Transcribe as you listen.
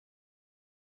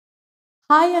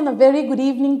Hi and a very good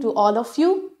evening to all of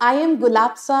you. I am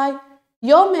Gulab Sai,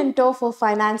 your mentor for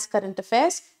Finance Current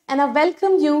Affairs, and I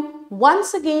welcome you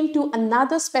once again to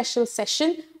another special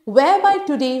session whereby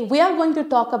today we are going to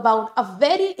talk about a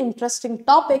very interesting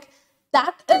topic,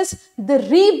 that is the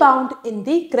rebound in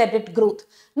the credit growth.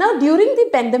 Now, during the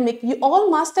pandemic, you all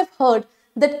must have heard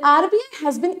that RBI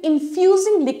has been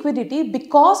infusing liquidity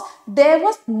because there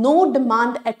was no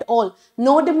demand at all.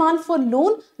 No demand for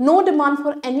loan, no demand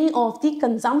for any of the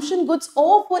consumption goods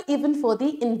or for even for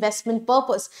the investment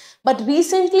purpose. But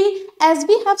recently, as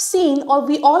we have seen or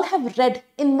we all have read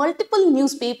in multiple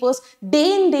newspapers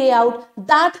day in day out,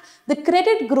 that the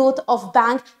credit growth of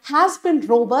bank has been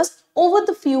robust over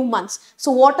the few months.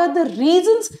 So what are the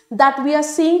reasons that we are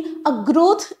seeing a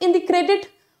growth in the credit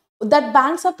that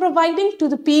banks are providing to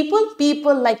the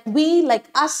people like we, like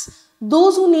us,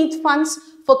 those who need funds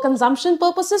for consumption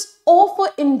purposes, or for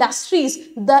industries,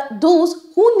 those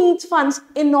who need funds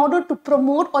in order to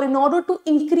promote or in order to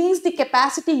increase the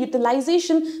capacity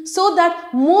utilization so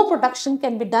that more production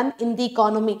can be done in the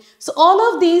economy. So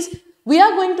all of these we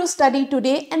are going to study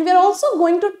today, and we are also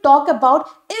going to talk about,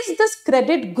 is this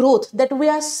credit growth that we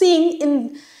are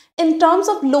seeing in terms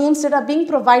of loans that are being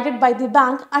provided by the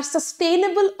bank are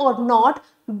sustainable or not,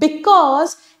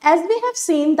 because as we have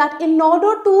seen that in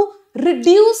order to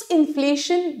reduce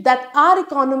inflation that our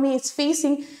economy is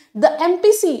facing, the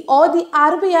MPC or the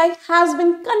RBI has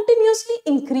been continuously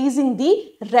increasing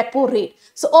the repo rate.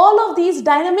 So all of these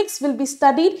dynamics will be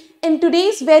studied in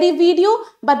today's very video.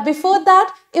 But before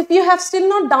that, if you have still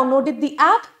not downloaded the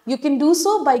app, you can do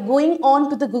so by going on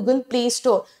to the Google Play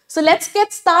Store. So let's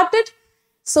get started.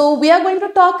 So we are going to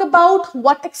talk about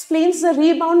what explains the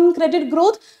rebound in credit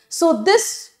growth. So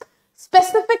this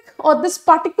specific or this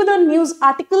particular news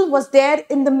article was there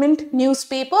in the Mint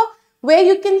newspaper, where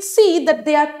you can see that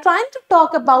they are trying to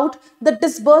talk about the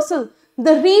disbursal,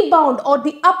 the rebound or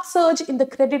the upsurge in the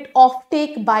credit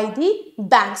offtake by the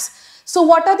banks. So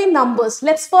what are the numbers?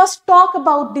 Let's first talk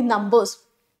about the numbers.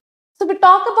 So we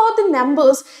talk about the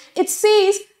numbers. It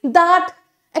says that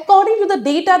according to the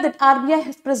data that RBI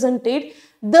has presented,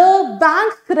 the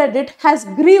bank credit has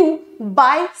grew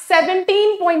by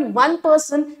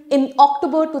 17.1% in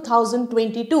October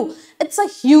 2022. It's a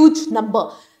huge number.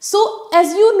 So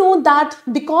as you know that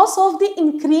because of the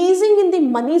increasing in the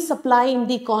money supply in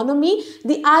the economy,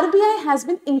 the RBI has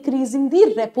been increasing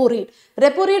the repo rate.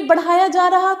 Repo rate बढ़ाया जा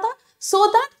रहा था so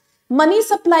that money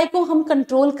supply को हम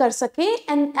control कर सके,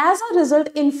 and as a result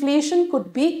inflation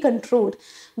could be controlled.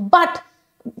 But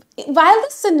while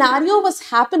this scenario was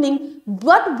happening,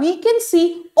 what we can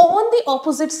see on the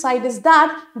opposite side is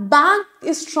that bank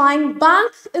is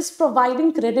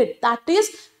providing credit. That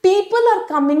is, people are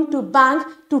coming to bank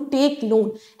to take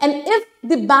loan. And if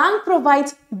the bank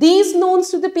provides these loans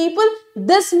to the people,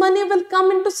 this money will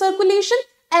come into circulation,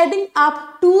 adding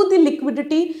up to the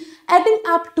liquidity, adding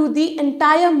up to the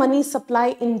entire money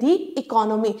supply in the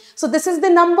economy. So this is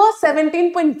the number,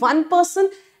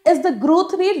 17.1%. is the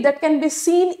growth rate that can be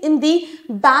seen in the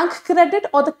bank credit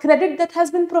or the credit that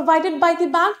has been provided by the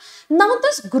bank. Now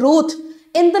this growth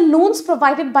in the loans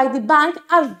provided by the bank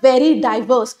are very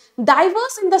diverse.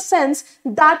 Diverse in the sense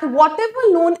that whatever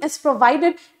loan is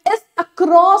provided is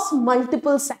across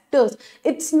multiple sectors.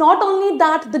 It's not only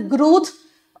that the growth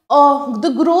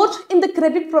in the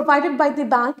credit provided by the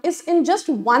bank is in just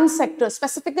one sector,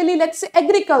 specifically let's say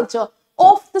agriculture,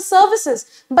 of the services,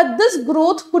 but this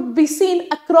growth could be seen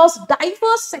across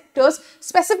diverse sectors.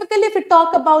 Specifically, if we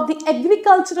talk about the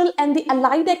agricultural and the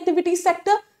allied activity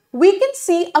sector, we can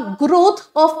see a growth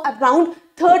of around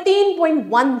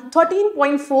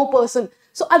 13.4%.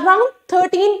 So around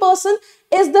 13%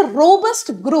 is the robust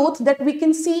growth that we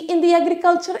can see in the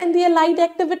agriculture and the allied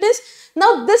activities.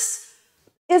 Now this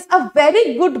is a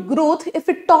very good growth if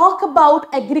we talk about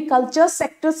agriculture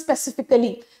sector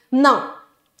specifically. Now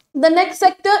the next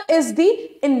sector is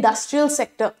the industrial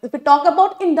sector. If we talk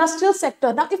about industrial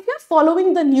sector, now if you are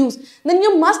following the news, then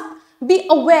you must be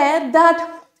aware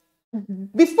that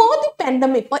before the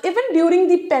pandemic or even during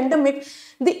the pandemic,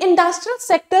 the industrial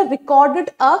sector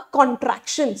recorded a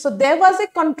contraction. So there was a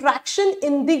contraction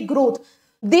in the growth.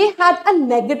 They had a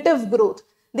negative growth.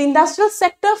 The industrial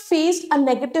sector faced a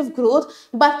negative growth,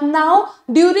 but now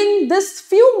during this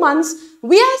few months,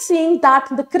 we are seeing that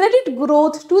the credit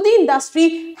growth to the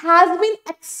industry has been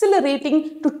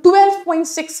accelerating to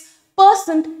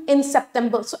 12.6% in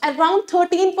September. So around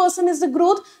 13% is the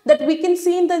growth that we can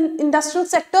see in the industrial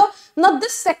sector. Now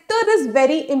this sector is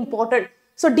very important.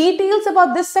 So details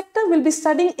about this sector we'll be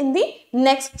studying in the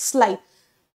next slide.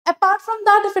 Apart from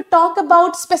that, if we talk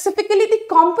about specifically the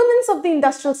components of the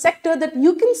industrial sector, that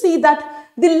you can see that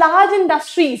the large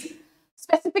industries,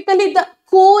 specifically the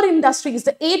core industries,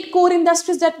 the 8 core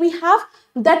industries that we have,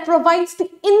 that provides the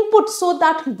input so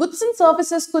that goods and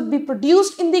services could be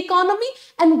produced in the economy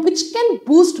and which can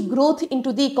boost growth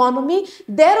into the economy.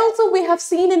 There also we have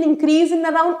seen an increase in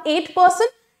around 8%,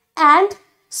 and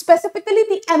specifically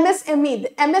the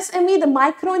MSME, the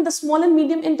micro and the small and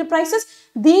medium enterprises,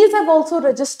 these have also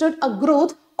registered a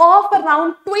growth of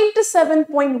around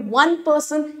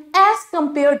 27.1% as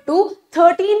compared to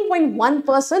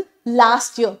 13.1%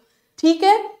 last year. ठीक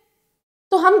है,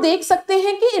 तो हम देख सकते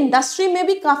हैं कि industry में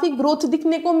भी काफी ग्रोथ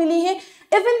दिखने को मिली है,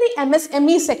 इवन द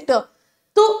एमएसएमई सेक्टर.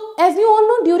 तो as you all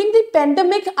know, during the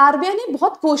pandemic RBI ने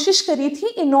बहुत कोशिश करी थी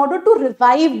in order to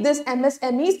revive this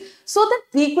MSMEs so that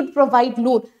we could provide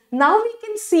loan. Now we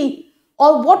can see,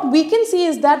 और what we can see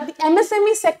is that the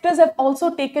MSME sectors have also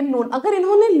taken loan. अगर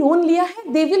इन्होंने loan लिया है,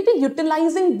 they will be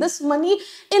utilising this money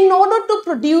in order to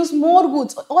produce more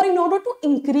goods और in order to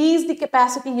increase the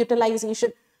capacity utilisation.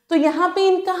 तो यहाँ पे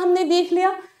इनका हमने देख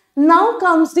लिया. Now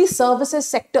comes the services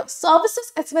sector.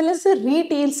 Services as well as the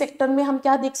retail sector में हम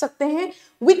क्या देख सकते हैं?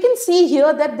 We can see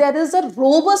here that there is a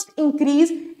robust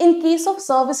increase in case of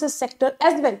services sector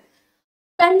as well.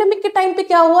 Pandemic के टाइम पे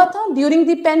क्या हुआ था? During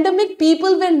the pandemic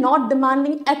people were not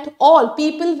demanding at all.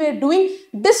 People where doing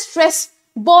distress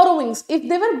borrowings. If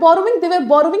they were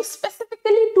borrowing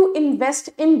specifically to invest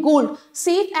in gold,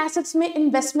 safe assets में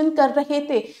investment कर रहे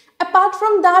थे. Apart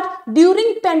from that, during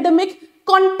pandemic,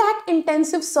 contact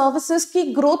intensive services की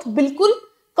growth बिल्कुल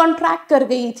contract कर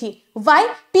गई थी. Why?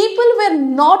 People were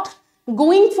not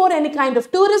going for any kind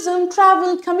of tourism,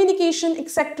 travel, communication,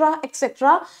 etc.,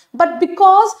 etc. But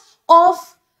because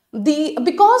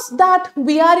that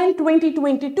we are in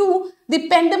 2022, the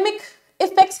pandemic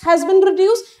effects has been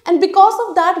reduced, and because of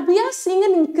that we are seeing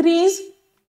an increase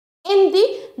in the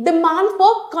demand for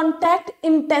contact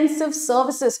intensive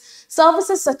services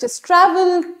such as travel,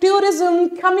 tourism,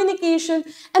 communication,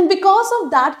 and because of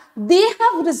that they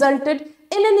have resulted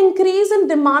in an increase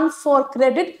in demand for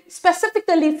credit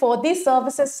specifically for the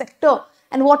services sector.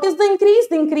 And what is the increase?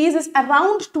 The increase is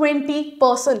around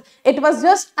 20%. It was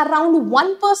just around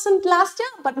 1% last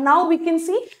year, but now we can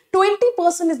see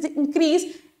 20% is the increase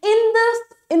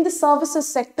in the services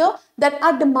sector that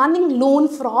are demanding loan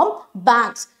from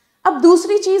banks. अब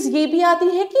दूसरी चीज ये भी आती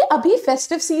है कि अभी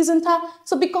festive season था,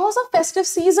 so because of festive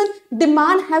season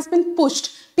demand has been pushed.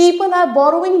 People are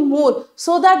borrowing more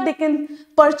so that they can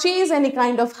purchase any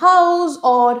kind of house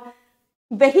or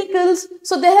vehicles.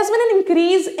 So there has been an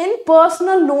increase in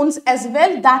personal loans as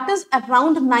well, that is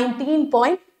around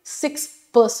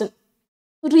 19.6%.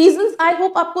 Reasons I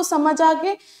hope आपको समझ आ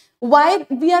गए why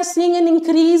we are seeing an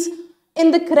increase in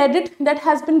the credit that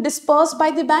has been dispersed by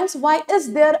the banks. Why is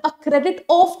there a credit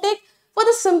offtake? For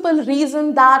the simple reason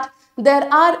that there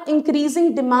are increasing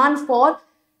demand for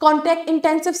contact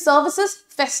intensive services.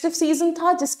 Festive season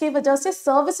था जिसके वजह से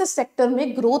services sector में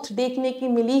growth देखने की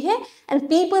मिली है, and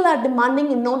people are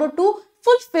demanding in order to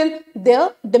fulfill their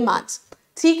demands.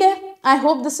 ठीक है? I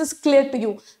hope this is clear to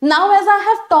you. Now as I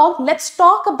have talked, let's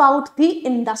talk about the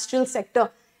industrial sector.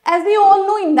 As we all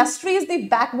know, industry is the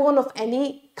backbone of any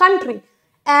country,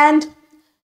 and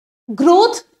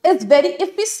growth is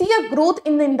if we see a growth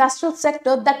in the industrial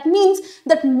sector, that means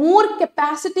that more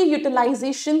capacity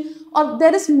utilization, or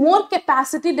there is more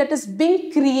capacity that is being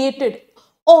created,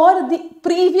 or the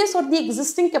previous or the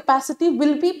existing capacity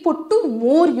will be put to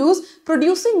more use,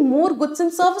 producing more goods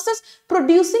and services,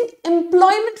 producing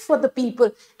employment for the people,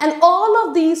 and all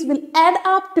of these will add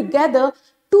up together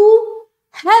to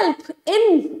help in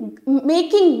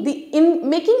making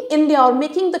India or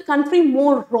making the country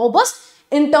more robust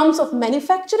in terms of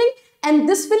manufacturing, and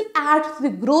this will add to the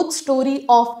growth story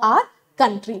of our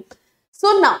country.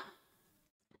 So now,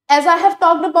 as I have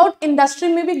talked about, industry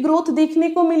में भी growth देखने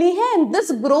को मिली है, and this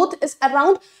growth is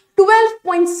around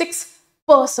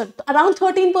 12.6%, around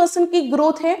 13% की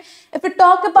growth है. If we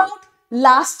talk about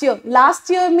last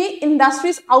year में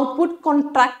industries output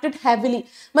contracted heavily,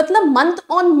 मतलब month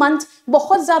on month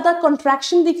बहुत ज़्यादा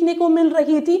contraction दिखने को मिल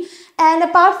रही थी. And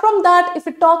apart from that, if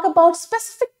we talk about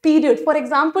specific period, for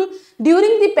example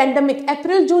during the pandemic,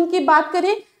 April June की बात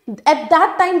करें, at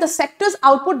that time the sector's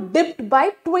output dipped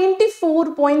by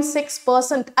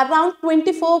 24.6%, around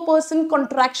 24%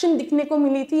 contraction दिखने को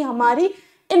मिली थी हमारी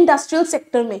industrial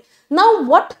sector में. Now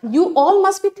what you all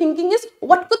must be thinking is,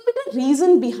 what could be the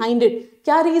reason behind it?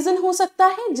 क्या reason हो सकता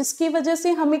है जिसकी वजह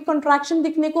से हमें contraction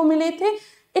दिखने को मिले थे?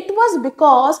 It was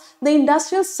because the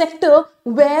industrial sector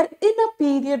were in a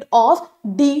period of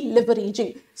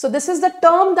deleveraging. So this is the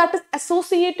term that is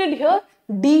associated here,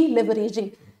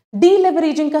 deleveraging.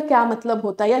 Deleveraging का क्या मतलब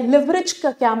होता है, या leverage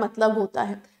का क्या मतलब होता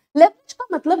है? Leverage का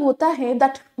मतलब होता है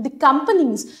that the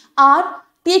companies are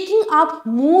taking up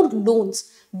more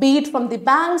loans, be it from the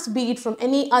banks, be it from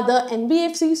any other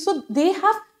NBFC, so they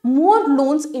have more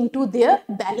loans into their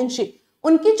balance sheet.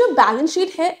 उनकी जो बैलेंस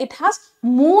शीट है it has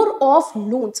more of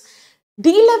loans.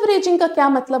 Deleveraging का क्या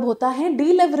मतलब होता है?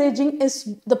 Deleveraging is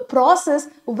the process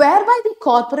whereby the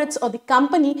corporates or the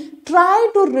company try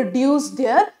to reduce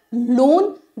their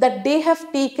loan that they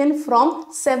have taken from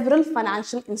several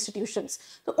financial institutions.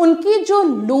 तो उनकी जो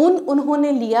loan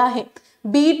उन्होंने लिया है,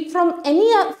 be it from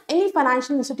any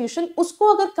financial institution,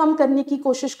 उसको अगर कम करने की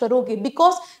कोशिश करोगे,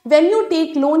 because when you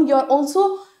take loan, you are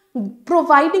also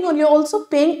providing or you're also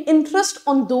paying interest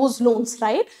on those loans,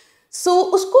 right? So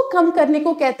उसको कम करने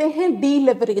को कहते हैं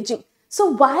deleveraging.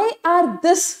 So why are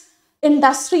this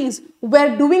industries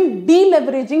were doing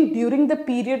deleveraging during the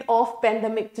period of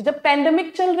pandemic? तो जब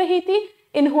pandemic चल रही थी,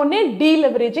 इन्होंने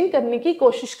deleveraging करने की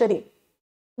कोशिश करी.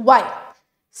 Why?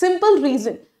 Simple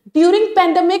reason. During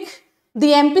pandemic,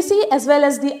 the MPC as well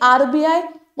as the RBI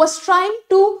was trying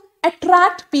to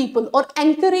attract people or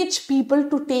encourage people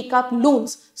to take up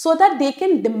loans so that they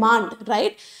can demand,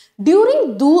 right?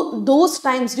 During those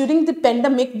times, during the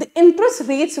pandemic, the interest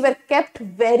rates were kept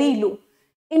very low.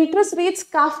 Interest rates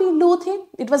काफी low थे.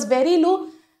 It was very low.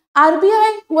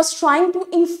 RBI was trying to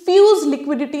infuse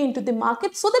liquidity into the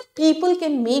market so that people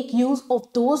can make use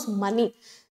of those money.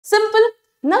 Simple.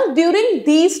 Now during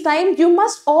these time, you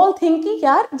must all think कि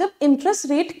यार जब interest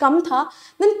rate कम था,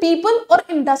 then people or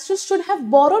industries should have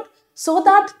borrowed so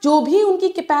that जो भी उनकी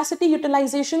capacity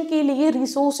utilization के लिए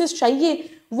resources चाहिए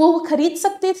वो खरीद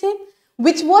सकते थे,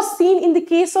 which was seen in the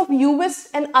case of US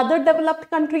and other developed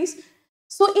countries.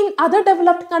 So in other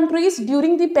developed countries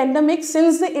during the pandemic,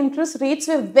 since the interest rates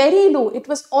were very low, it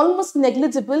was almost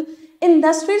negligible,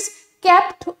 industries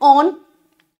kept on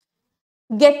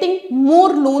getting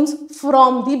more loans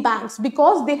from the banks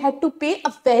because they had to pay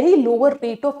a very lower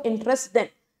rate of interest then.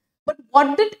 But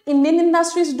what did Indian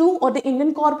industries do or the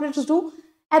Indian corporates do?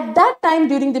 At that time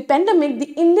during the pandemic,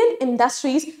 the Indian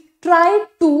industries tried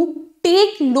to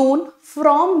take loan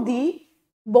from the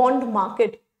bond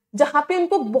market, जहां पे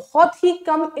उनको बहुत ही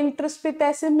कम interest पे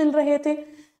पैसे मिल रहे थे.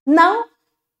 Now,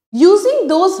 using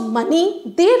those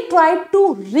money, they tried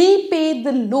to repay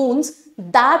the loans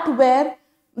that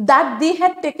they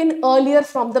had taken earlier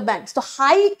from the banks. So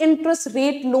high interest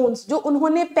rate loans जो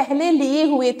उन्होंने पहले लिए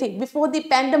हुए थे before the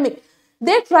pandemic,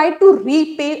 they tried to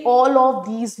repay all of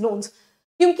these loans.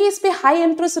 क्योंकि इस पे high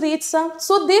interest rates था,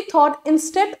 so they thought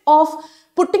instead of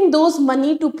putting those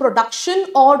money to production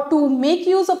or to make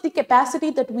use of the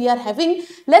capacity that we are having,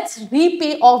 let's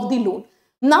repay off the loan.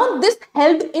 Now this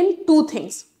helped in two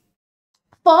things.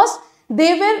 First,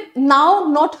 they were now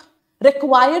not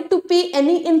required to pay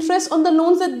any interest on the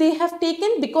loans that they have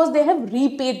taken because they have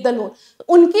repaid the loan.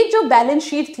 उनकी जो balance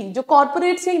sheet थी, जो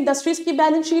corporates या industries की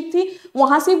balance sheet थी,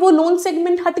 वहां से वो लोन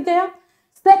सेगमेंट हट गया.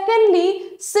 Secondly,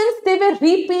 since they were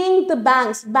repaying the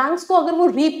banks को अगर वो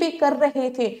repay कर रहे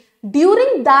थे,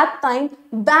 during that time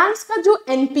banks का जो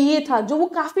NPA था, जो वो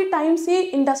काफी टाइम से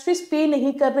इंडस्ट्रीज पे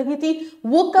नहीं कर रही थी,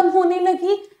 वो कम होने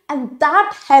लगी, and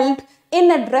that helped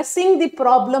in addressing the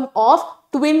problem of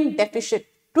twin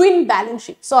balance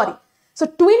sheet. So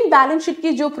twin balance sheet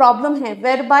की जो problem है,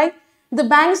 whereby the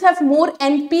banks have more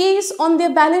NPAs on their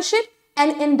balance sheet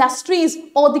and industries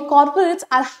or the corporates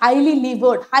are highly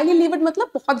levered. Highly levered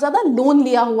मतलब बहुत ज़्यादा loan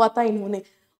लिया हुआ था इन्होंने.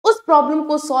 उस प्रॉब्लम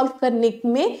को सॉल्व करने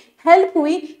में हेल्प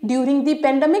हुई during the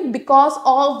pandemic because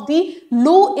of the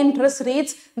low interest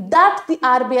rates that the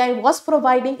RBI was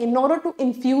providing in order to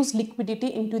infuse liquidity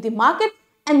into the market,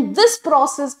 and this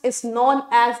process is known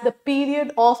as the period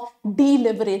of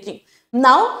deleveraging.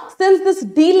 Now, since this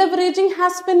deleveraging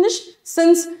has finished,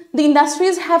 since the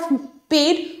industries have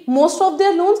paid most of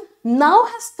their loans, now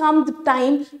has come the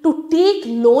time to take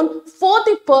loan for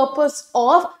the purpose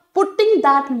of putting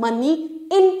that money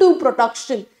into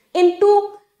production, into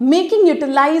making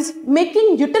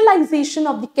utilization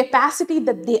of the capacity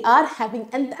that they are having.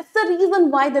 And that's the reason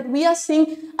why that we are seeing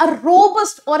a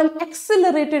robust or an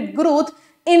accelerated growth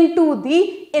into the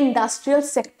industrial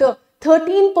sector.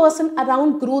 13%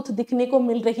 around growth दिखने को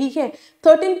मिल रही है.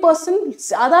 13%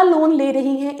 ज्यादा loan ले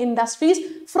रही हैं industries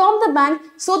from the bank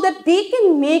so that they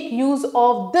can make use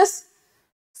of this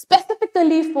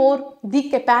specifically for the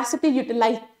capacity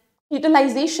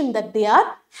utilisation that they are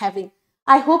having.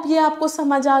 I hope ये आपको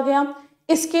समझ आ गया.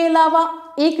 इसके अलावा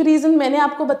एक रीजन मैंने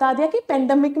आपको बता दिया कि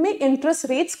पेंडेमिक में इंटरेस्ट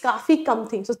रेट्स काफी कम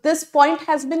थी. So this point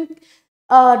has been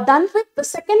done with. The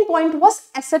second point was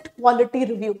asset quality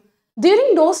review. During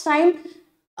those time,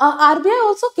 RBI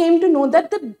also came to know that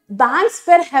the banks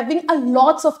were having a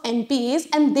lots of NPAs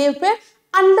and they were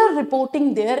under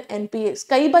reporting there NPS.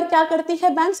 कई बार क्या करती है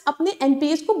banks, अपने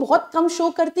NPS को बहुत कम show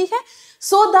करती है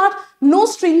so that no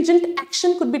stringent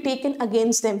action could be taken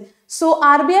against them. So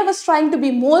RBI was trying to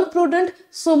be more prudent,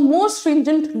 so more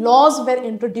stringent laws were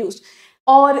introduced.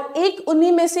 और एक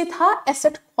उन्हीं में से था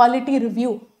asset quality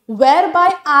review, whereby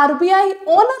RBI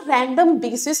on a random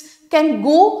basis can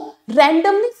go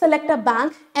randomly select a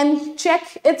bank and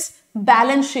check its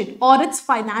balance sheet or its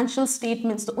financial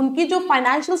statements. तो उनकी जो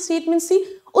financial statements थी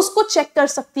उसको check कर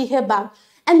सकती है bank,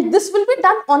 and this will be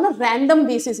done on a random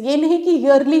basis. ये नहीं कि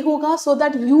yearly होगा so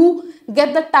that you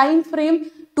get the time frame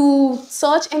to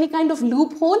search any kind of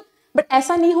loophole, but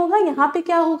ऐसा नहीं होगा. यहाँ पे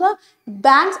क्या होगा,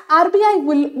 banks RBI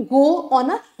will go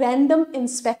on a random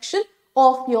inspection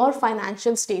of your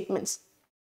financial statements.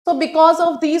 So because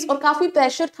of these, और काफी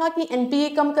प्रेशर था कि एनपीए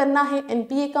कम करना है,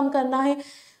 एनपीए कम करना है,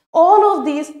 all of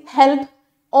these help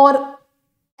or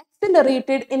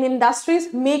accelerated in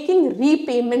industries making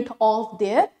repayment of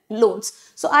their loans.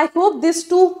 So I hope these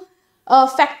two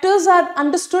factors are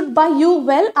understood by you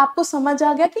well. आपको समझ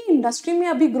आ गया कि इंडस्ट्री में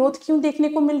अभी ग्रोथ क्यों देखने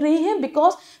को मिल रही है,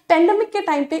 बिकॉज पेंडेमिक के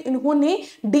टाइम पे इन्होंने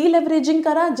डीलेवरेजिंग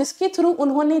करा, जिसके थ्रू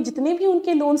उन्होंने जितने भी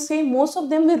उनके लोन्स थे most of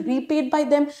them were repaid bye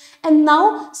them, and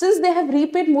now since they have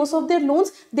repaid most of their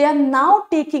loans, they are now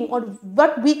taking, और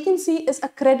what we can see is a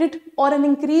credit और an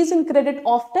increase in credit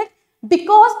of take,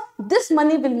 because this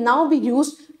money will now be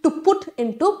used to put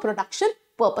into production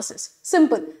purposes.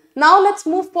 Simple. Now let's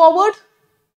move forward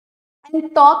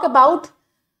and talk about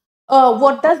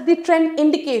what does the trend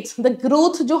indicates. The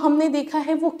growth जो हमने देखा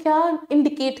है वो क्या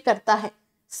indicate करता है.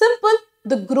 Simple.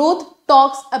 The growth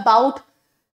talks about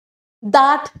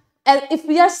that if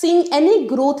we are seeing any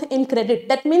growth in credit,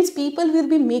 that means people will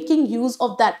be making use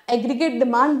of that. Aggregate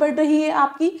demand बढ़ रही है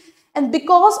आपकी, and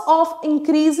because of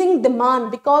increasing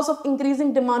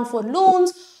demand for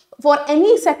loans, for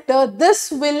any sector,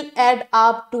 this will add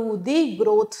up to the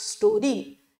growth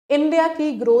story. India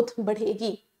की growth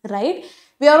बढ़ेगी, right?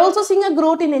 We are also seeing a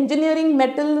growth in engineering,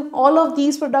 metal, all of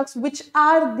these products which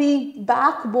are the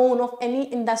backbone of any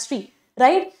industry,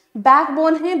 right?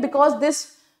 Backbone है because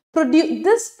this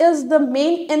is the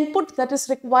main input that is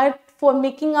required for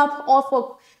making up or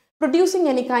for producing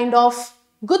any kind of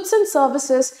goods and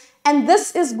services, and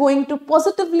this is going to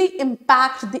positively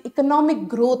impact the economic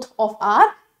growth of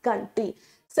our country.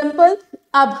 Simple.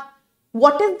 Ab,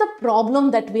 what is the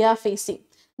problem that we are facing?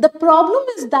 The problem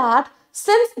is that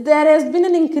since there has been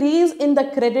an increase in the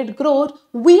credit growth,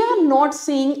 we are not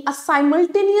seeing a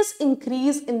simultaneous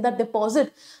increase in the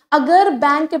deposit. अगर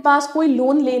bank के पास कोई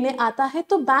loan लेने आता है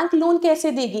तो bank loan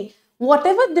कैसे देगी?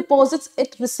 Whatever deposits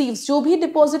it receives, जो भी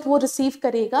deposit वो receive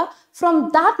करेगा,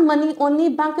 from that money only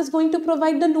bank is going to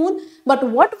provide the loan. But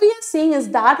what we are seeing is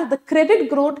that the credit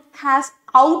growth has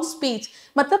outpaced,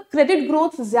 मतलब credit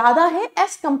growth ज़्यादा है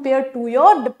as compared to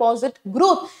your deposit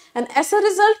growth, and as a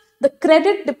result, the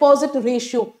credit deposit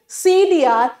ratio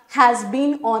 (CDR) has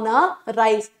been on a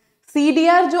rise.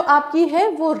 CDR जो आपकी है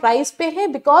वो rise पे है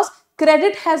because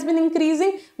credit has been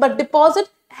increasing, but deposit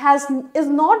is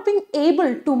not being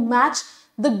able to match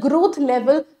the growth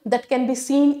level that can be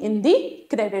seen in the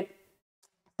credit.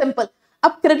 Simple.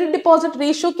 अब credit deposit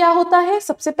ratio क्या होता है,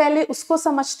 सबसे पहले उसको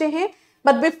समझते हैं.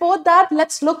 But before that,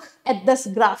 let's look at this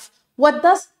graph. What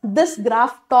does this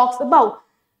graph talks about?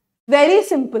 Very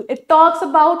simple. It talks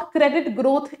about credit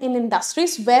growth in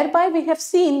industries, whereby we have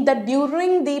seen that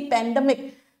during the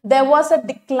pandemic there was a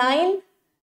decline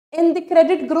in the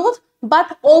credit growth,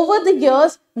 but over the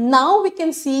years now we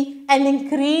can see an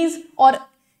increase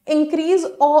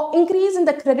in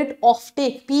the credit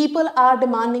offtake. People are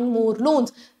demanding more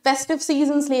loans. Festive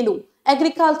seasons ले लो,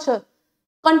 agriculture,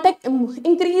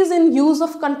 increase in use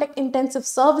of contact intensive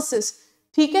services,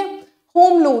 ठीक है,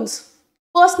 home loans,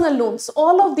 personal loans,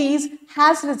 all of these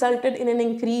has resulted in an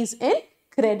increase in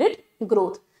credit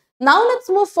growth. Now let's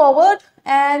move forward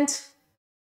and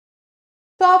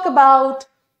talk about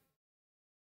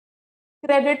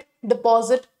credit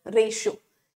deposit ratio.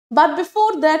 But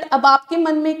before that, अब आपके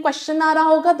मन में question आ रहा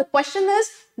होगा. The question is,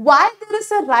 why there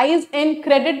is a rise in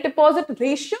credit deposit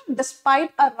ratio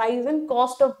despite a rise in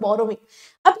cost of borrowing?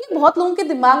 अब ये बहुत लोगों के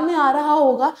दिमाग में आ रहा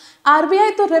होगा,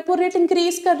 आरबीआई तो रेपो रेट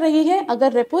इंक्रीज कर रही है.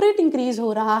 अगर रेपो रेट इंक्रीज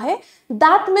हो रहा है,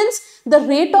 that means the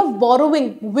rate of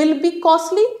borrowing will be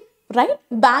costly, right?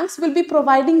 Banks will be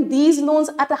providing these loans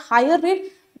at a higher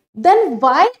rate. Then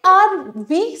why are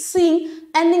we seeing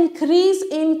an increase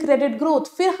in credit growth?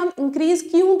 फिर हम increase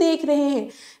क्यों देख रहे हैं?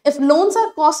 If loans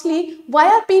are costly, why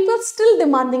are people still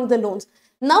demanding the loans?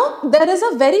 Now there is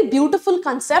a very beautiful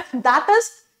concept, that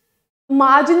is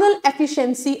marginal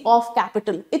efficiency of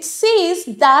capital. It says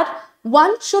that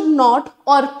one should not,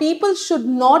 or people should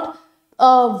not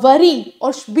worry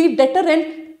or be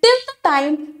deterrent till the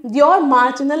time your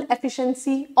marginal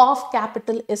efficiency of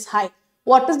capital is high.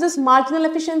 What is this marginal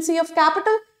efficiency of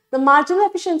capital? The marginal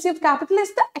efficiency of capital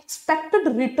is the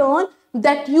expected return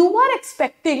that you are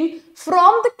expecting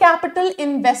from the capital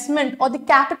investment or the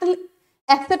capital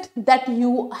asset that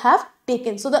you have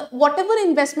taken. So the whatever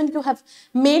investment you have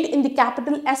made in the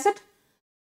capital asset,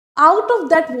 out of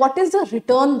that, what is the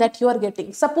return that you are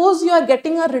getting? Suppose you are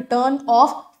getting a return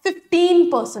of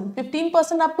 15%.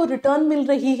 15% आपको return मिल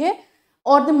रही है,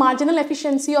 or the marginal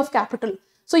efficiency of capital.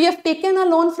 So you have taken a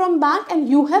loan from bank and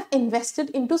you have invested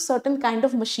into certain kind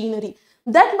of machinery.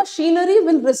 That machinery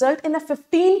will result in a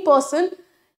 15%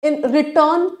 in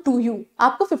return to you.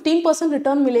 आपको 15%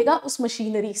 return मिलेगा उस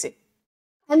machinery से.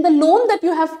 And the loan that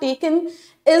you have taken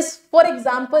is, for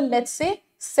example, let's say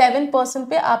 7%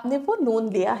 पे आपने वो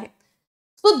loan लिया है.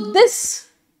 So this,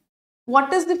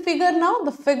 what is the figure now?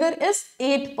 The figure is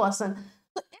 8%.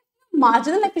 So if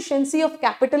marginal efficiency of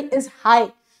capital is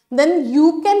high, then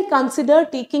you can consider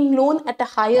taking loan at a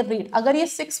higher rate. अगर ये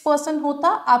 6% होता,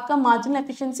 आपका marginal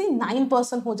efficiency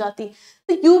 9% हो जाती.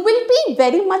 So you will be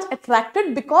very much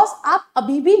attracted because आप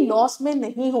अभी भी loss में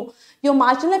नहीं हो. Your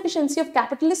marginal efficiency of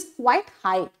capital is quite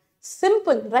high.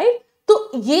 Simple, right?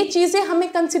 तो ये चीजें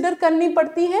हमें consider करनी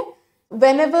पड़ती है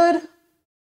whenever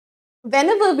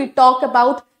we talk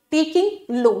about taking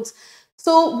loans.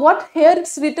 So what here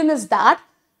is written is that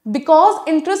because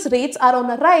interest rates are on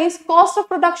a rise, cost of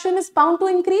production is bound to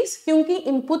increase क्योंकि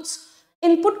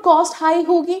input cost high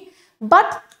होगी,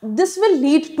 but this will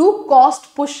lead to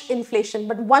cost push inflation.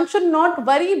 But one should not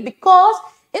worry, because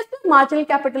if the marginal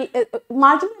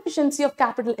efficiency of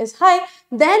capital is high,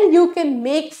 then you can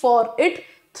make for it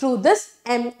through this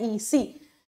MEC.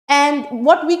 And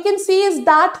what we can see is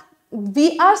that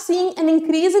we are seeing an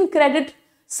increase in credit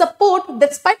support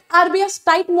despite RBI's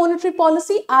tight monetary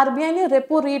policy. RBI ने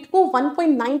repo rate को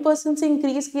 1.9% से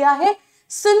increase किया है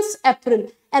since April,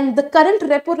 and the current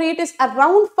repo rate is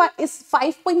around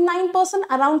 5.9%,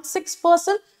 around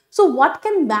 6%. So what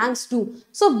can banks do?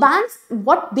 So banks,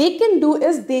 what they can do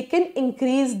is they can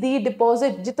increase the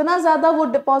deposit. जितना ज़्यादा वो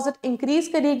deposit increase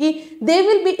करेगी, they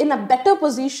will be in a better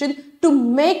position to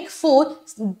make for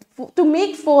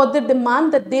the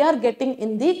demand that they are getting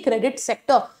in the credit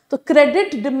sector. तो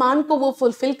credit demand को वो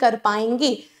fulfill कर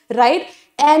पाएंगे, right?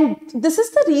 And this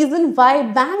is the reason why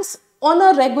banks on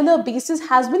a regular basis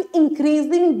has been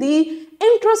increasing the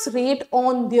interest rate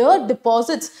on their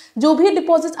deposits. जो भी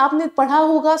deposits आपने पढ़ा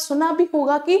होगा, सुना भी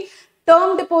होगा कि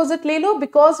term deposit ले लो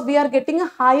because we are getting a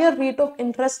higher rate of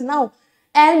interest now.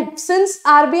 And since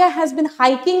RBI has been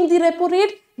hiking the repo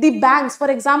rate, the banks, for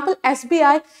example,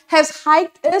 SBI has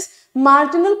hiked its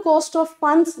marginal cost of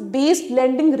funds based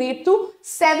lending rate to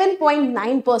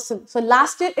 7.9%. So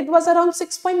last year it was around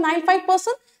 6.95%.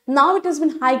 Now it has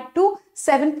been hiked to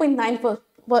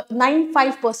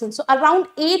 7.95%. So around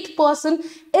 8%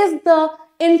 is the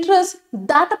interest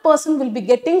that a person will be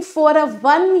getting for a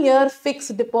 1-year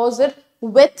fixed deposit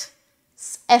with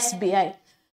SBI.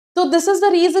 So this is the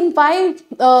reason why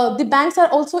the banks are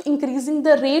also increasing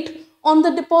the rate on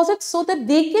the deposits so that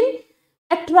they can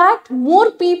attract more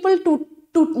people to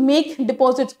make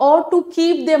deposits or to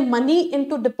keep their money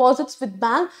into deposits with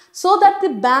bank, so that the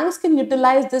banks can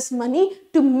utilize this money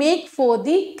to make for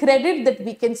the credit that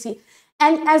we can see.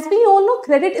 And as we all know,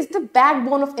 credit is the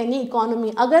backbone of any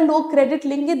economy. अगर लोग credit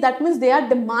लेंगे, that means they are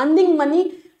demanding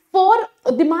money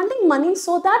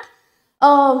so that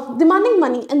demanding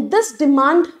money, and this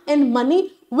demand and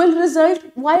money will result.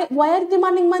 Why are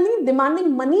demanding money?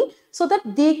 Demanding money so that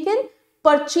they can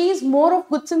purchase more of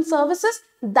goods and services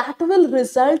that will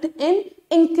result in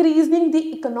increasing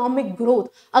the economic growth.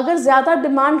 अगर ज़्यादा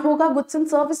demand होगा goods and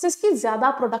services की,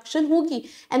 ज़्यादा production होगी,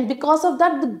 and because of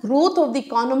that the growth of the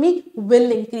economy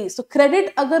will increase. So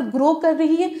credit अगर grow कर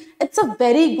रही है, it's a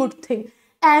very good thing.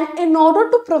 And in order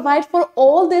to provide for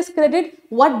all this credit,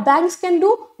 what banks can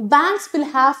do? Banks will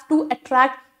have to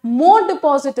attract more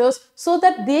depositors so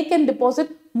that they can deposit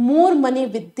more money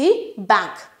with the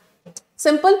bank.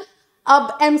 Simple.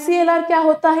 अब MCLR क्या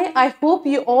होता है? I hope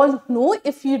you all know.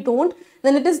 If you don't,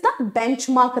 then it is the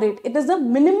benchmark rate. It is the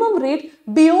minimum rate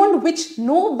beyond which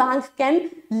no bank can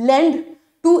lend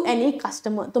to any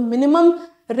customer. The minimum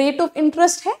rate of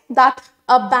interest है that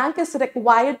a bank is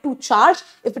required to charge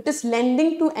if it is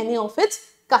lending to any of its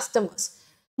customers.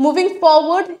 Moving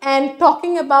forward and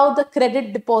talking about the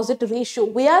credit deposit ratio,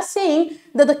 we are saying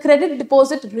that the credit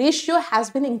deposit ratio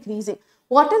has been increasing.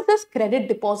 What is this credit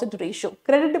deposit ratio?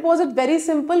 Credit deposit, very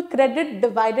simple, credit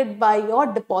divided by your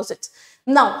deposits.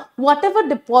 Now, whatever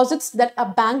deposits that a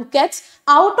bank gets,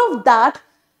 out of that,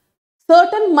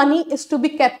 certain money is to be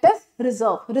kept as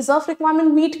reserve. Reserve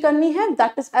requirement meet करनी है,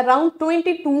 that is around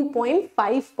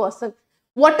 22.5%.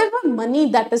 Whatever money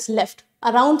that is left,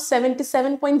 around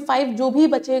 77.5 जो भी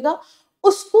बचेगा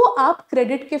उसको आप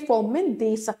credit के form में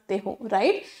दे सकते हो,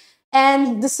 right?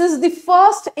 And this is the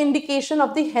first indication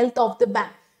of the health of the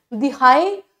bank. The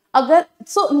high, अगर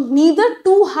so neither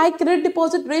too high credit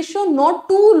deposit ratio nor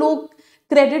too low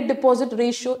credit deposit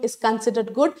ratio is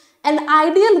considered good. An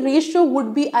ideal ratio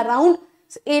would be around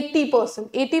 80%.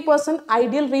 80%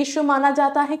 ideal ratio माना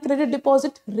जाता है credit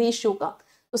deposit ratio का.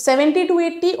 तो 70 to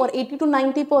 80 और 80 to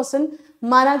 90%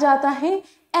 माना जाता है.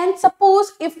 And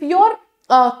suppose if your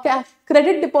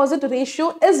credit deposit ratio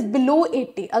is below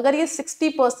 80, अगर ये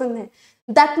 60% है,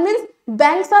 that means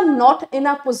banks are not in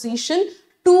a position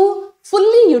to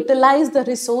fully utilize the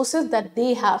resources that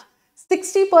they have.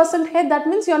 60% है, that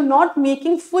means you are not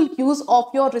making full use of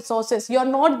your resources. You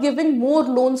are not giving more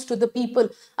loans to the people.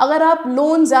 अगर आप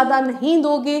loan ज़्यादा नहीं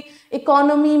दोगे,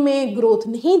 economy में growth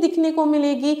नहीं दिखने को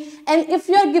मिलेगी. And if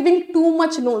you are giving too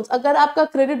much loans, अगर आपका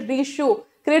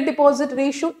credit deposit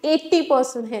ratio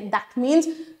 80% है, that means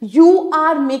you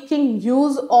are making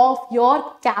use of your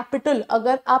capital.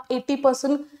 अगर आप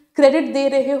 80% credit दे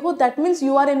रहे हो, that means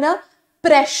you are in a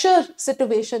pressure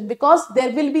situation because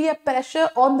there will be a pressure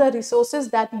on the resources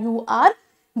that you are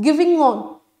giving on.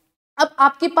 अब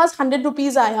आपके पास 100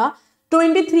 rupees आया,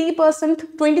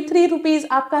 23 rupees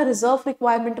आपका reserve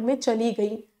requirement में चली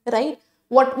गई, right?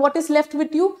 What is left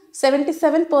with you?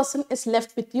 77% is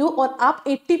left with you. और आप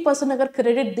 80% अगर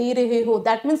क्रेडिट दे रहे हो,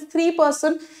 that means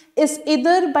 3% is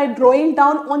either by drawing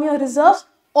down on your reserves,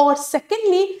 or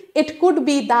secondly it could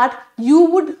be that you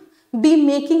would be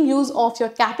making use of your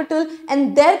capital,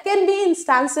 and there can be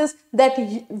instances that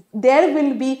there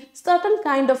will be certain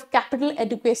kind of capital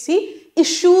adequacy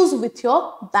issues with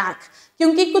your bank,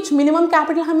 क्योंकि कुछ minimum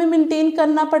capital हमें maintain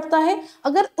करना पड़ता है.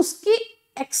 अगर उसके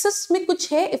excess में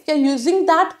कुछ है, if you are using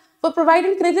that for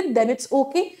providing credit, then it's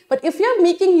okay. But if you are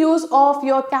making use of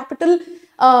your capital,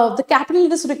 the capital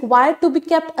that is required to be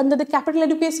kept under the capital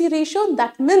adequacy ratio,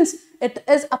 that means it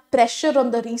is a pressure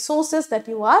on the resources that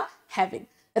you are having,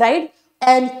 right?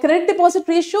 And credit deposit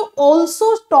ratio also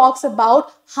talks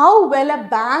about how well a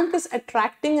bank is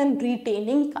attracting and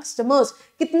retaining customers.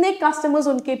 कितने customers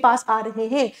उनके पास आ रहे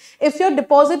हैं? If your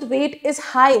deposit rate is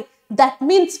high, that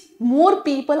means more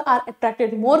people are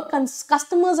attracted, more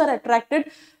customers are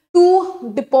attracted to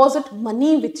deposit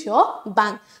money with your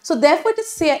bank. So therefore it is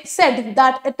said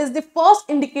that it is the first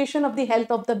indication of the health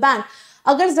of the bank.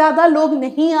 अगर ज़्यादा लोग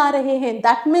नहीं आ रहे हैं,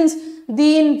 that means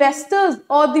the investors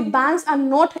or the banks are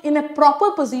not in a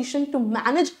proper position to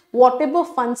manage whatever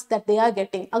funds that they are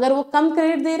getting. अगर वो कम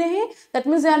credit दे रहे हैं, that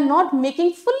means they are not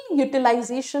making full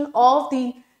utilization of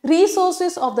the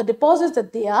resources of the deposits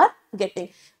that they are getting.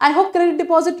 I hope credit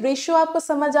deposit ratio आपको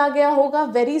समझ आ गया होगा.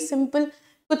 Very simple,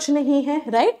 कुछ नहीं है,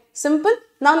 right? Simple.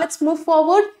 Now let's move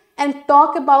forward and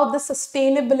talk about the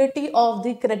sustainability of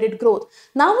the credit growth.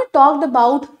 Now we talked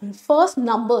about first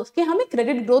numbers कि हमें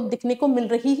credit growth दिखने को मिल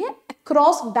रही है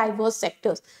across diverse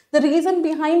sectors. The reason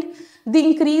behind the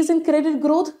increase in credit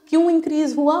growth, क्यों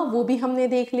increase हुआ वो भी हमने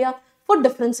देख लिया for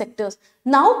different sectors.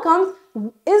 Now comes,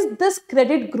 is this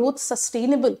credit growth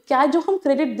sustainable? क्या जो हम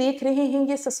credit देख रहे हैं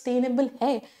ये sustainable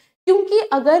है? क्योंकि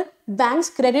अगर बैंक्स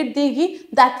क्रेडिट देगी,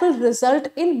 that will result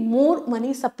in more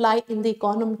money supply in the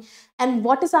economy. And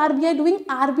what is RBI doing?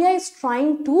 RBI is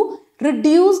trying to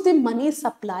reduce the money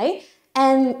supply.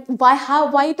 And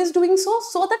why it is doing so?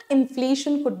 So that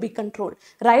inflation could be controlled,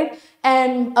 right?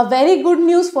 And a very good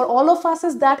news for all of us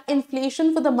is that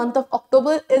inflation for the month of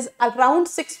October is around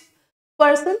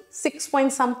 6%, 6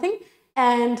 point something,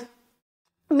 and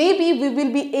maybe we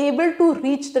will be able to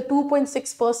reach the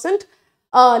 2.6%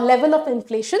 level of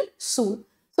inflation soon.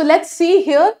 So let's see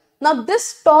here. Now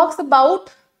this talks about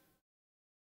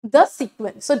the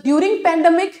sequence. So during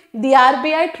pandemic, the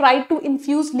RBI tried to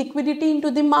infuse liquidity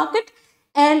into the market,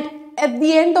 and at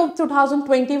the end of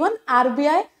 2021,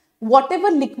 RBI,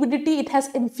 whatever liquidity it has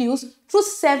infused through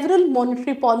several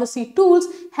monetary policy tools,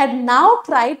 had now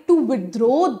tried to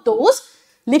withdraw those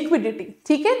liquidity.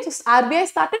 ठीक है, so RBI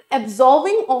started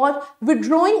absorbing or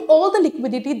withdrawing all the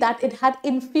liquidity that it had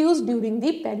infused during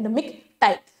the pandemic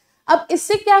time. अब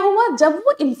इससे क्या हुआ? जब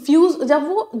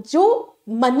वो जो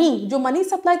money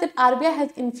supply that RBI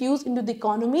has infused into the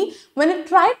economy, when it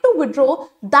tried to withdraw,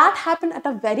 that happened at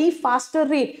a very faster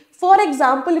rate. For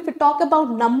example, if we talk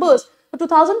about numbers, तो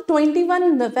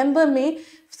 2021 नवंबर में,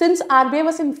 since RBI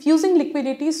was infusing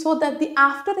liquidity so that the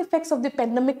after effects of the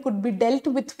pandemic could be dealt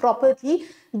with properly,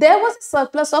 there was a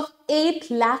surplus of 8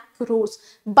 lakh crores.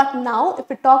 But now, if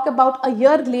we talk about a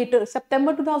year later,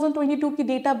 September 2022 की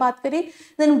data बात करें,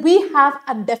 then we have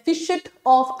a deficit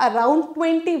of around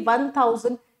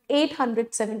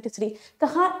 21,873.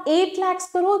 कहाँ 8 lakhs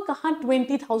crore, कहाँ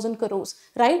 20,000 crores,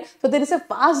 right? So there is a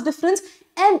vast difference,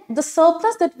 and the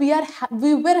surplus that we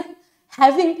were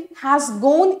having has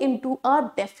gone into a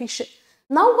deficit.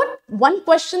 Now, one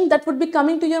question that would be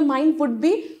coming to your mind would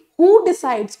be, who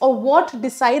decides or what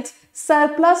decides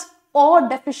surplus or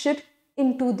deficit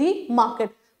into the market?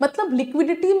 मतलब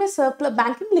liquidity में surplus,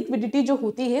 banking liquidity जो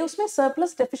होती है उसमें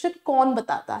surplus deficit कौन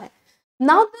बताता है?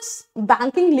 Now this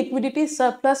banking liquidity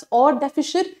surplus or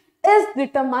deficit is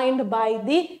determined by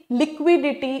the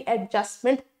liquidity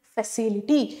adjustment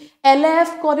facility.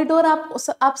 LAF corridor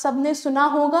आप सबने सुना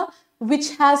होगा,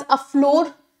 which has a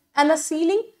floor and a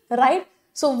ceiling, right?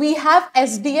 So we have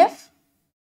SDF,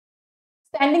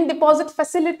 standing deposit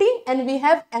facility, and we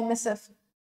have MSF,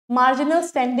 marginal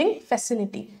standing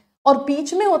facility, और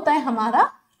बीच में होता है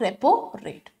हमारा repo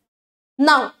rate.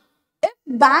 Now, if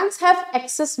banks have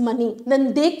excess money,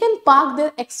 then they can park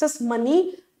their excess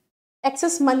money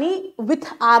with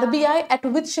RBI at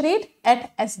which rate?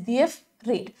 At SDF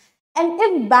rate. And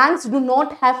if banks do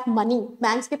not have money,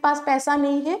 banks के पास पैसा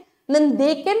नहीं है, then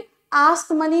they can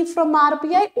ask money from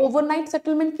RBI overnight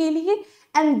settlement के लिए,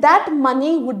 and that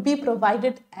money would be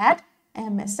provided at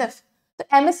MSF. तो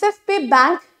MSF पे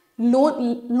bank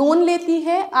loan लेती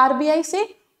है RBI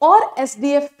से, और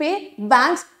SDF पे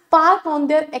banks park on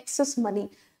their excess money.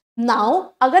 Now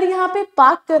अगर यहाँ पे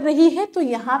पार्क कर रही है तो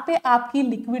यहाँ पे आपकी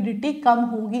लिक्विडिटी कम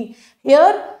होगी.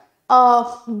 Here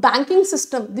banking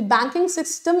system, the banking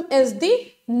system is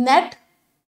the net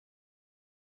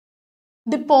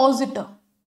depositor,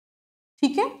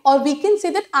 ठीक है, और we can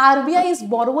say that RBI is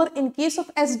borrower in case of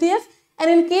SDF, and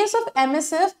in case of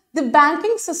MSF the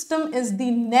banking system is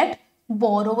the net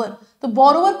borrower. तो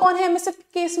borrower कौन है MSF के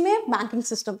case में? Banking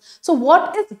system. So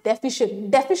what is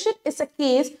deficit? Deficit is a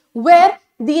case where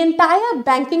the entire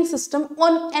banking system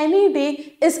on any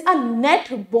day is a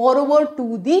net borrower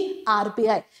to the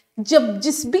RBI. जब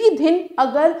जिस भी दिन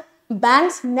अगर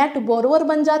banks net borrower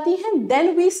बन जाती हैं,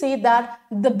 then we say that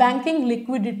the banking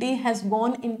liquidity has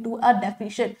gone into a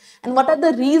deficit. And what are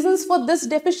the reasons for this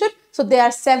deficit? So there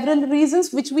are several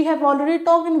reasons which we have already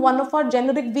talked in one of our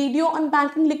generic video on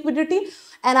banking liquidity,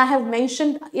 and I have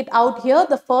mentioned it out here.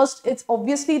 The first is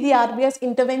obviously the RBI's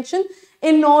intervention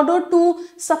in order to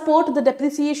support the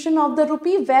depreciation of the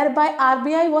rupee, whereby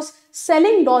RBI was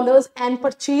selling dollars and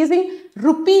purchasing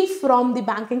rupee from the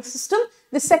banking system.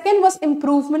 The second was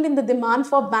improvement in the demand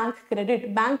for bank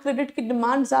credit. Bank credit की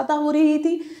demand ज़्यादा हो रही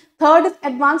थी. Third is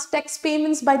advanced tax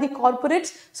payments by the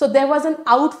corporates. So there was an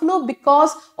outflow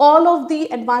because all of the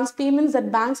advanced payments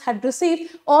that banks had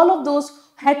received, all of those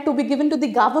had to be given to the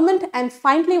government. And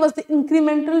finally was the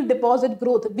incremental deposit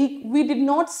growth. We did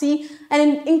not see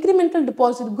an incremental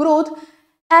deposit growth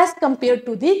as compared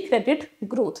to the credit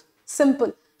growth.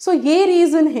 Simple. So ये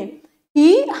reason है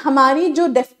कि हमारी जो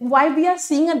why we are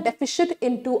seeing a deficit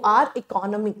into our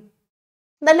economy.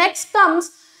 The next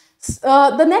comes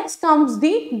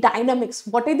the dynamics.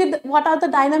 What are the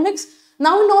dynamics?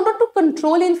 Now, in order to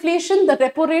control inflation, the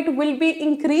repo rate will be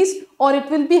increased or it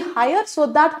will be higher so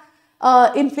that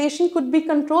inflation could be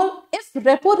controlled. If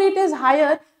repo rate is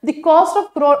higher, the cost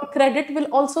of credit will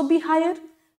also be higher,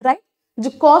 right?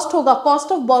 जो cost होगा,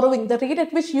 cost of borrowing, the rate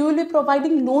at which you will be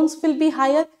providing loans will be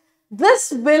higher.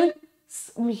 This will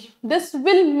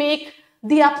make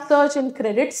the upsurge in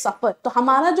credit suffer. तो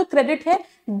हमारा जो credit है,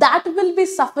 that will be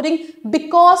suffering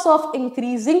because of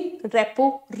increasing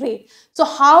repo rate. So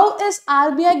how is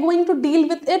RBI going to deal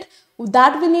with it?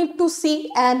 That we need to see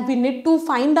and we need to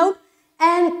find out.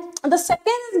 And the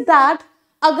second is that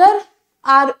अगर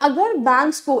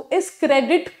banks को इस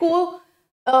credit को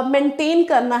maintain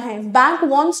करना है, bank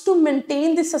wants to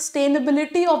maintain the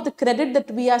sustainability of the credit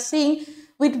that we are seeing.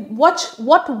 With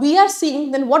what we are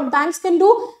seeing, then what banks can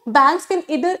do? Banks can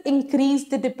either increase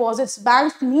the deposits.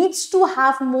 Banks needs to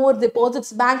have more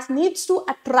deposits. Banks needs to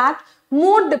attract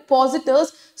more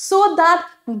depositors so that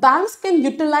banks can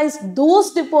utilize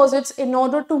those deposits in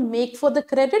order to make for the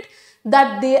credit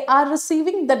that they are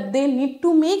receiving, that they need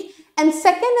to make. And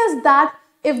second is that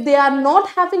if they are not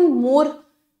having more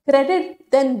credit,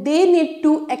 then they need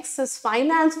to access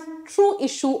finance through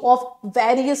issue of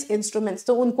various instruments.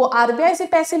 तो उनको RBI से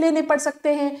पैसे लेने पड़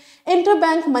सकते हैं,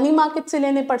 interbank money market से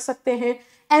लेने पड़ सकते हैं,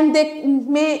 and they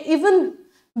may even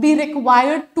be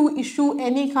required to issue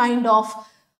any kind of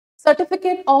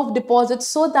certificate of deposit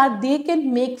so that they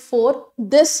can make for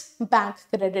this bank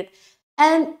credit.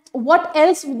 And what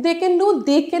else they can do?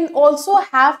 They can also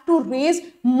have to raise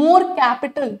more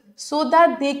capital so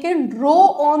that they can draw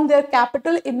on their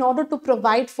capital in order to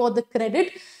provide for the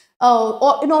credit,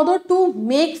 or in order to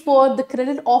make for the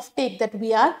credit offtake that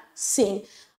we are seeing.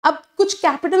 अब कुछ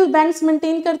capital banks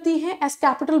maintain करती हैं as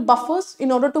capital buffers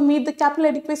in order to meet the capital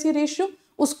adequacy ratio,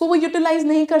 उसको वो utilise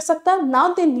नहीं कर सकता.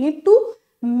 Now they need to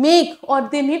make or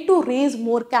they need to raise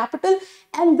more capital,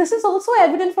 and this is also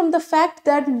evident from the fact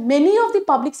that many of the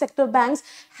public sector banks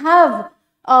have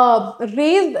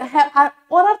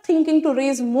or are thinking to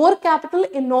raise more capital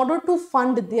in order to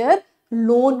fund their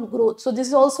loan growth. So this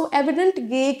is also evident.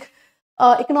 ये एक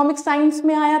economic science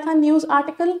में आया था news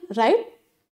article, right?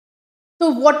 So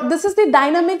this is the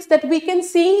dynamics that we can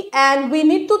see, and we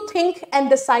need to think and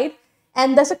decide.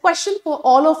 And there's a question for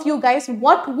all of you guys.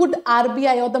 What would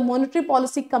RBI or the Monetary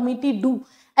Policy Committee do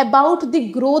about the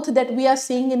growth that we are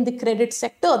seeing in the credit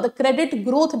sector, the credit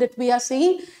growth that we are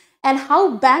seeing, and how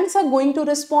banks are going to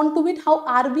respond to it, how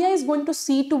RBI is going to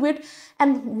see to it,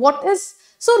 and what is...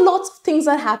 So lots of things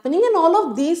are happening, and all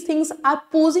of these things are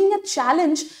posing a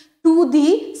challenge to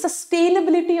the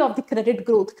sustainability of the credit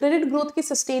growth. Credit growth की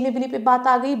sustainability पे बात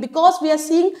आ गई, because we are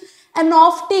seeing an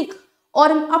offtake or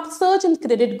an upsurge in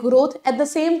credit growth. At the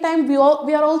same time, we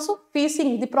are also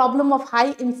facing the problem of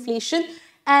high inflation,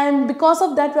 and because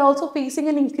of that, we are also facing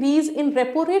an increase in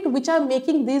repo rate, which are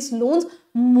making these loans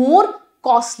more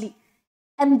costly.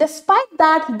 And despite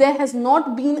that, there has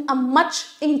not been a much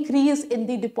increase in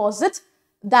the deposits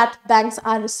that banks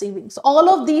are receiving. So all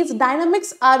of these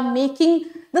dynamics are making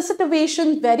the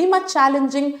situation very much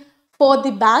challenging for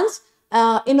the banks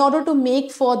in order to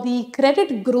make for the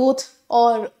credit growth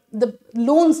or the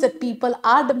loans that people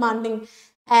are demanding.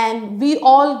 And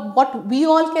what we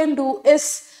all can do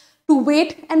is to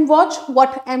wait and watch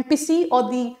what MPC or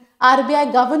the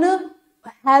RBI governor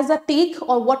has a take,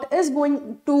 or what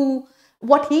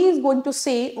he is going to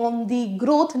say on the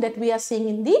growth that we are seeing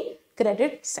in the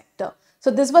credit sector. So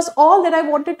this was all that I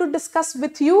wanted to discuss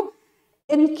with you.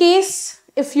 In case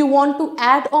if you want to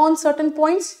add on certain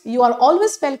points, you are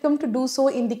always welcome to do so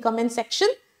in the comment section.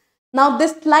 Now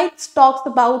this slide talks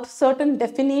about certain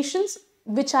definitions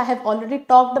which I have already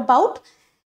talked about,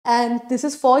 and this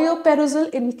is for your perusal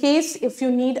in case if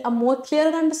you need a more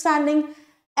clearer understanding.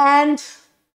 And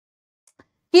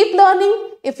keep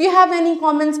learning. If you have any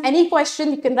comments, any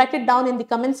question, you can write it down in the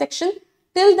comment section.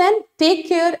 Till then, take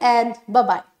care and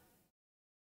bye-bye.